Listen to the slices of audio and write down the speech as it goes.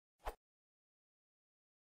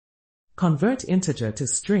Convert integer to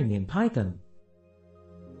string in Python.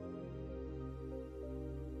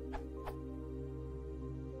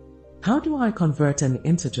 How do I convert an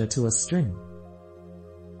integer to a string?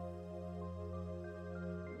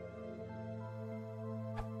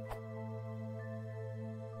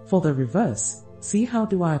 For the reverse, see how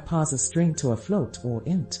do I pass a string to a float or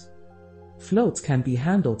int. Floats can be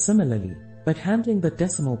handled similarly, but handling the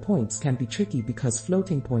decimal points can be tricky because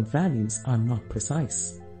floating point values are not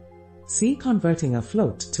precise. See converting a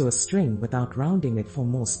float to a string without rounding it for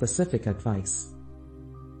more specific advice.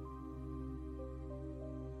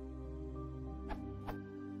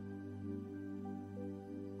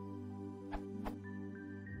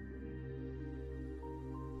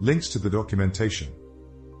 Links to the documentation.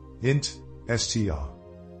 Int, str.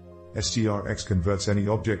 strx converts any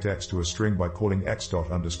object x to a string by calling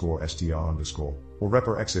x._str_, or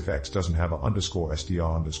repr x if x doesn't have a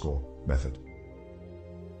 _str_ method.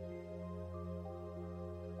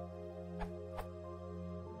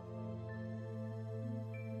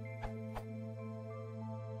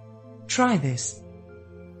 Try this.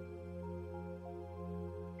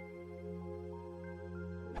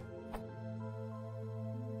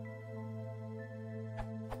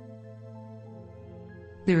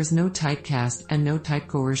 There is no typecast and no type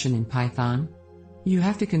coercion in Python. You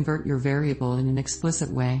have to convert your variable in an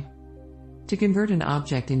explicit way. To convert an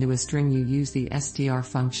object into a string, you use the str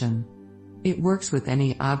function. It works with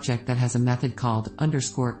any object that has a method called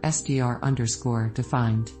 _str_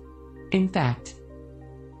 defined. In fact,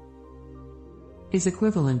 is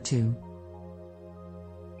equivalent to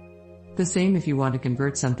the same if you want to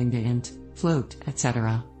convert something to int, float,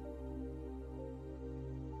 etc.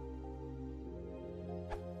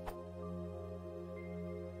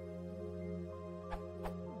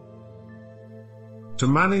 To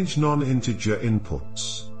manage non-integer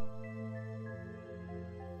inputs.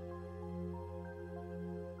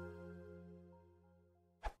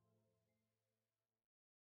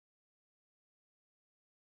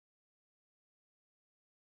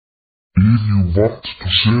 If you want to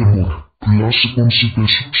see more, please consider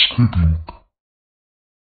subscribing.